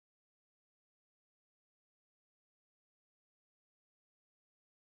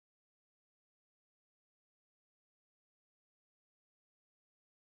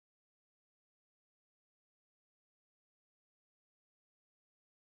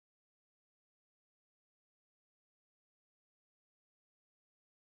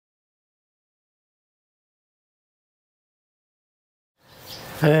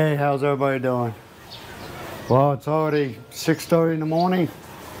Hey, how's everybody doing? Well, it's already 6:30 in the morning.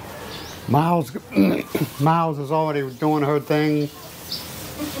 Myles is already doing her thing.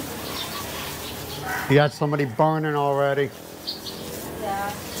 You got somebody burning already.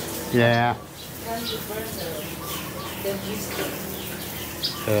 Yeah. Yeah.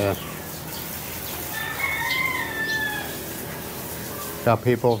 Yeah. Got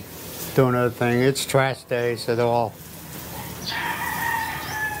people doing their thing. It's trash day, so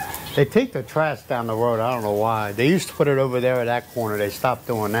they take the trash down the road. I don't know why. They used to put it over there at that corner. They stopped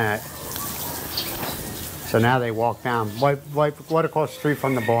doing that. So now they walk down, right across the street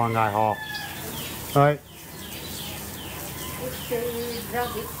from the barn guy hall. Right? If they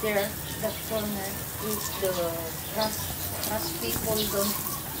drag it there, that corner is the trash people don't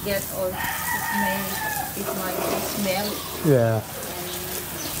get or it might smell. Yeah.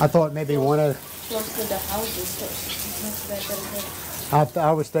 I thought maybe one of close to the houses, so it's much better there.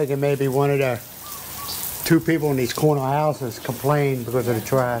 I was thinking maybe one of the two people in these corner houses complained because of the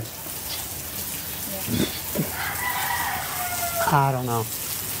trash. Yeah. I don't know.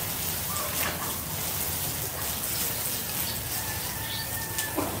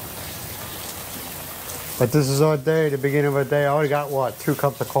 But this is our day, the beginning of our day. I already got, what, 2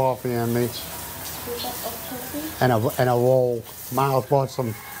 cups of coffee in me. 2 cups of coffee? And a roll. Myles bought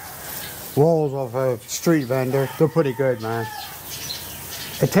some rolls off a street vendor. They're pretty good, man.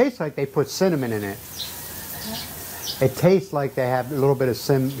 It tastes like they put cinnamon in it. Huh? It tastes like they have a little bit of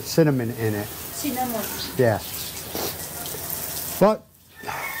cinnamon in it. Cinnamon? Yeah. But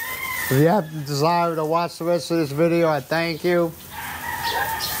if you have the desire to watch the rest of this video, I thank you.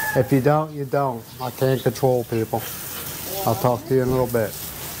 If you don't, you don't. I can't control people. I'll talk to you in a little bit.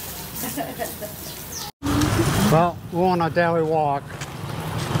 Well, we're on a daily walk.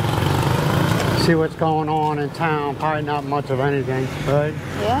 See what's going on in town. Probably not much of anything, right?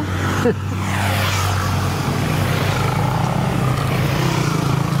 Yeah.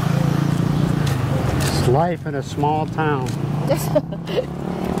 It's life in a small town.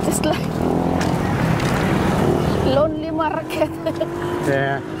 Just like lonely market.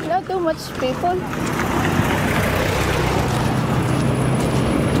 Yeah. Not too much people.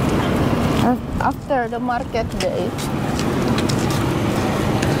 After the market day.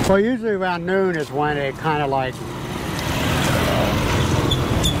 Well, usually around noon is when it kind of like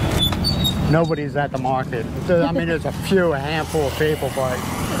nobody's at the market. I mean, there's a handful of people, but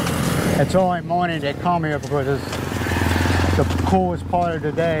it's only morning they come here because it's the coolest part of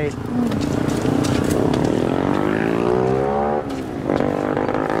the day.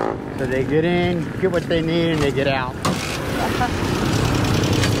 So they get in, get what they need, and they get out.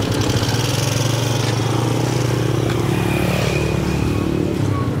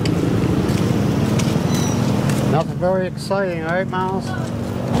 Nothing very exciting, right, Myles?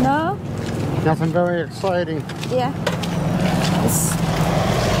 No? Nothing very exciting. Yeah.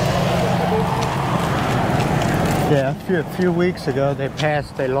 Yeah, a few weeks ago they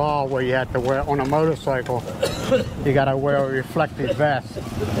passed a law where you had to wear, on a motorcycle, you gotta wear a reflective vest.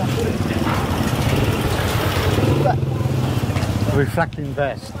 Reflecting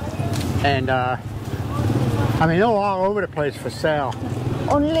vest. And I mean, they're all over the place for sale.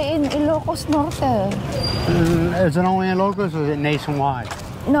 Only in Ilocos Norte. Is it only in Ilocos or is it nationwide?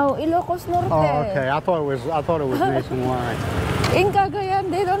 No, Ilocos Norte. Oh, okay. I thought it was nationwide. In Cagayan,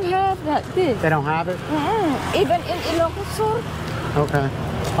 they don't have that. They don't have it? Even in Ilocos Sur. Okay.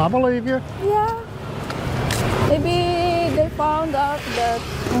 I believe you. Yeah. Maybe they found out that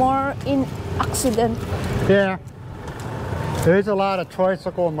more in accident. Yeah. There's a lot of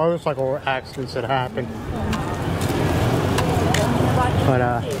tricycle and motorcycle accidents that happen.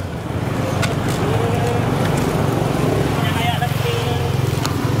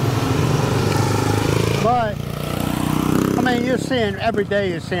 But I mean, you're seeing every day.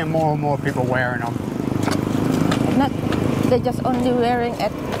 You're seeing more and more people wearing them. Not, they're just only wearing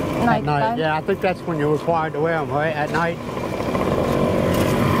at night. At night, yeah. I think that's when you're required to wear them, right? At night.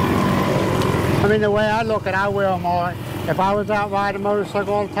 I mean, the way I look at it, I wear them all. If I was out riding a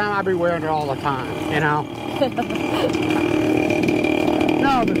motorcycle all the time, I'd be wearing it all the time. You know.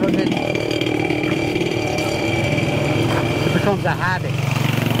 No, because it becomes a habit.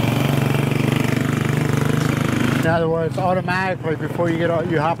 In other words, automatically before you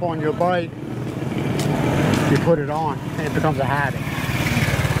hop on your bike, you put it on, and it becomes a habit.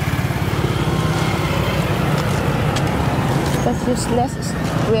 That's useless is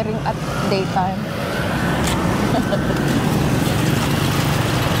wearing at daytime.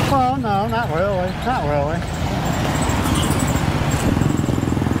 Well, no, not really. Not really.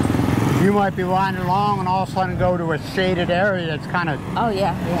 You might be riding along and all of a sudden go to a shaded area. It's kind of, Oh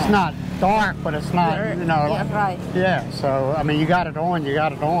yeah, it's yeah. not dark, but it's not, you know. Yeah, right. Yeah, so, I mean, you got it on, you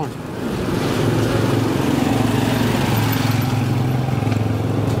got it on.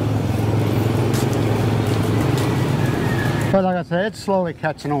 But like I said, it's slowly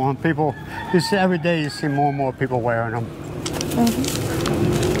catching on. People, you see, every day you see more and more people wearing them.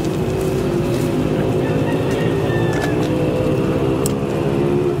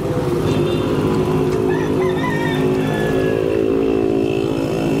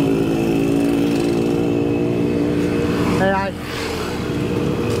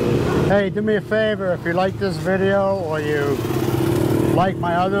 Hey, do me a favor, if you like this video or you like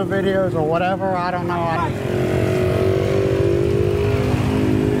my other videos or whatever, I don't know.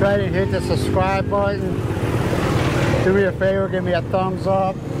 Go ahead and hit the subscribe button. Do me a favor, give me a thumbs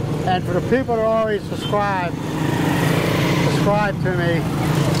up. And for the people that already subscribe to me,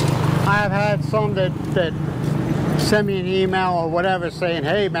 I have had some that send me an email or whatever saying,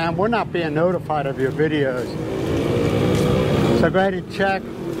 hey man, we're not being notified of your videos. So go ahead and check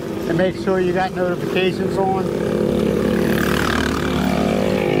and make sure you got notifications on.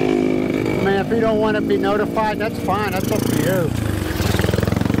 Man, if you don't want to be notified, that's fine, that's up to you.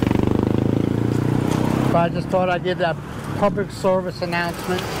 But I just thought I'd give that public service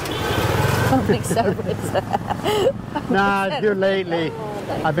announcement. Public service. Nah, here lately,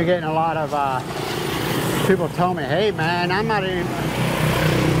 I've been getting a lot of people tell me, hey man, I'm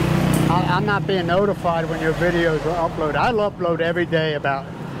not being notified when your videos are uploaded. I'll upload every day about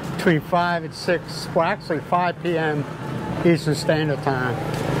between 5 and 6, well actually 5 p.m. Eastern Standard Time.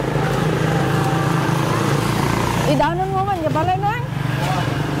 Idaanan mo man, yabalay na.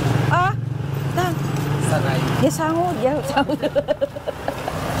 Ah, na. Yasango, yasango.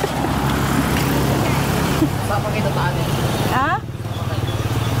 Sapa kita tadi. Ah?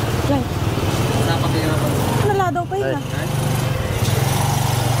 Yan. Sapa kita. Naladaw pa yun ah.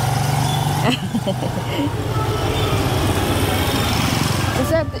 Is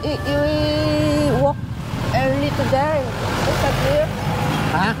that you walk early today? Is that clear?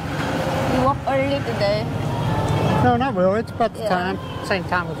 Huh? You walk early today? No, not really. It's about the Yeah. time. Same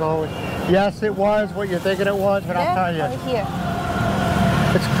time as always. Yes, it was what you're thinking it was, but I'll tell you, Or here?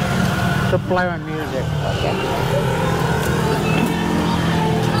 it's the blaring music. Okay.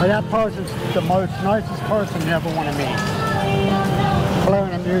 But that person's the most nicest person you ever want to meet.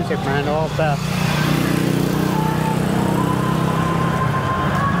 Blaring the music, man, they're all best.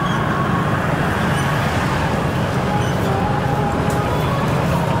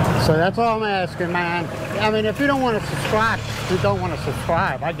 So that's all I'm asking, man. I mean, if you don't want to subscribe, you don't want to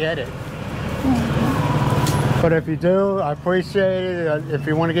subscribe. I get it. But if you do, I appreciate it. If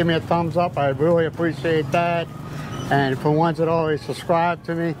you want to give me a thumbs up, I really appreciate that. And for ones that always subscribe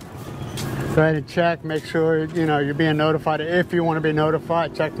to me, go ahead and check. Make sure, you know, you're being notified. If you want to be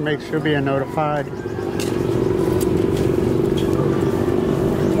notified, check to make sure you're being notified.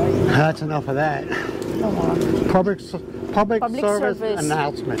 That's enough of that. Public service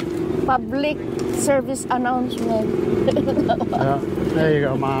announcement. Public service announcement. There you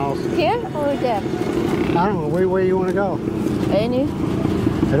go, Miles. Here or there? I don't know, where you want to go? Any?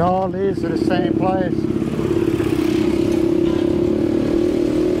 It all leads to the same place.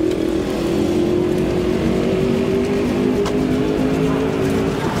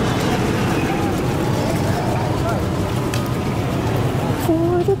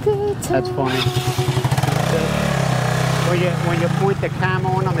 For the good time. That's funny. When you point the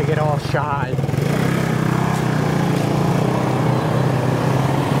camera on them, they get all shy.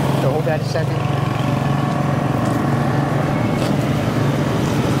 So hold that a second.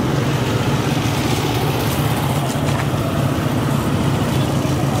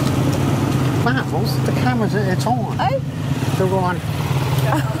 Miles, the camera's, it's on. Ay, Still going.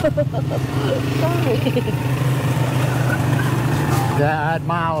 sorry. That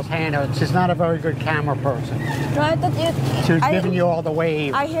Miles' hand out. She's not a very good camera person. No, I thought you... She was giving you all the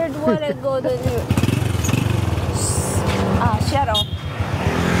wave. I heard what I go to you. Shadow.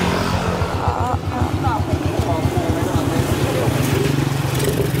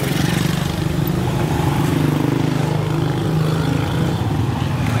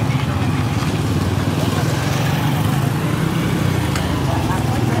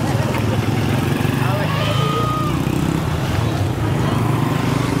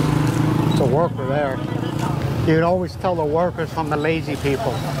 It's a worker there. You'd always tell the workers from the lazy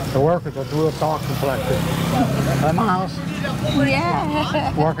people. The workers are real dark complected. Hey, Miles,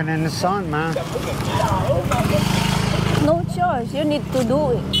 Yeah. working in the sun, man. No choice. You need to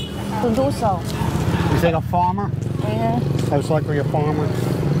do it. To do so. You think a farmer? Yeah. Most likely a farmer.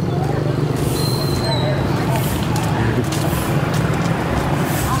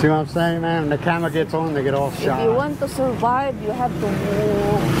 See what I'm saying, man? When the camera gets on, they get all If shy. you want to survive, you have to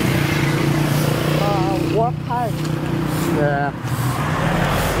work hard. Yeah.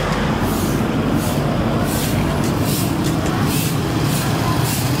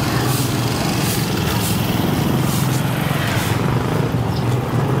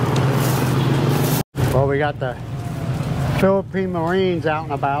 Well, we got the Philippine Marines out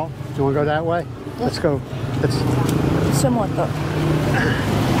and about. You want to go that way? Yeah. Let's go. Let's. It's a motor.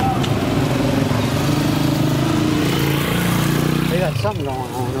 They got something going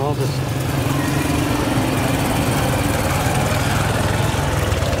on. All this.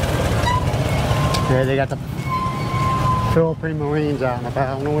 Yeah, they got the Philippine Marines out and about.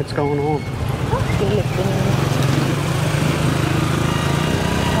 I don't know what's going on. Philippine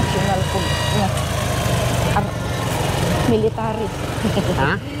National Military.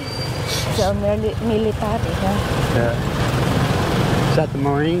 Huh? So military. Yeah. Is that the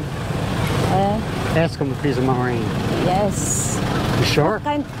Marine? Ask him if he's a Marine. Yes. You sure?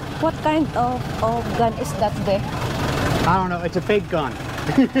 What kind of gun is that there? I don't know. It's a big gun.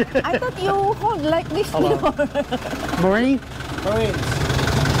 I thought you hold like this Hello. before. Marine? Marines.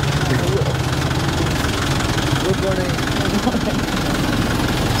 Good morning.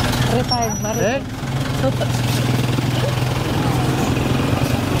 Retired Marine.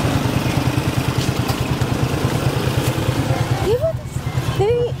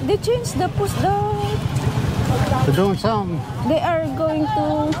 They changed the post. They're doing something. They are going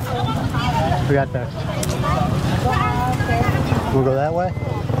to. We got that. We'll go that way?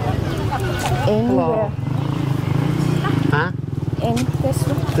 Anywhere. Huh? In this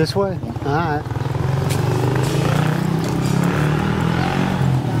way. This way? Alright.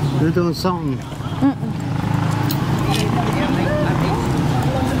 They're doing something.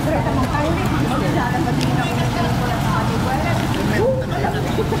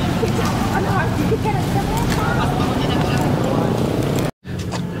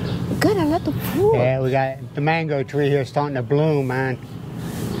 Got a lot of fruit. Yeah, we got the mango tree here starting to bloom, man.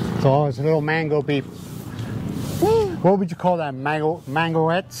 So all those little mango people. What would you call that?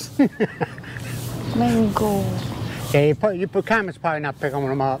 Mangoettes? Mango. Yeah, you put cameras probably not picking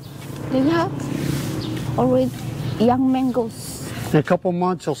them up. They have already young mangoes. In a couple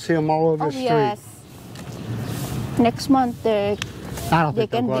months, you'll see them all over the street. Yes. Next month I don't they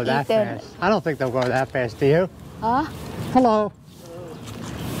think they'll can grow be that eaten. fast. I don't think they'll grow that fast, do you? Huh? Hello.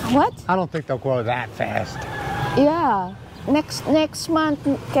 What? I don't think they'll grow that fast. Yeah. Next month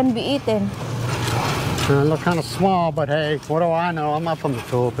can be eaten. They look kind of small, but hey, what do I know? I'm not from the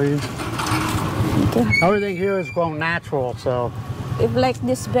Philippines. Okay. Everything here is grown natural, so If like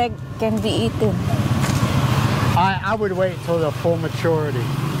this bag can be eaten. I would wait till the full maturity.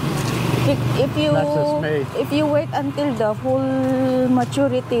 If you That's just me. if you wait until the full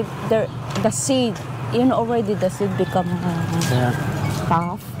maturity, the seed, you know already the seed become Yeah.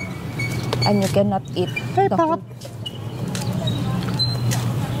 tough, and you cannot eat. Hey, the Pop. whole-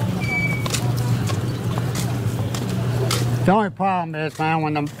 The only problem is, man,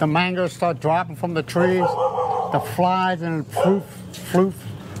 when the mangoes start dropping from the trees, the flies and fruit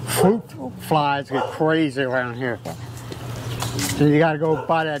flies get crazy around here. So you gotta go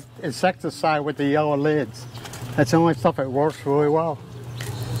buy that insecticide with the yellow lids. That's the only stuff that works really well.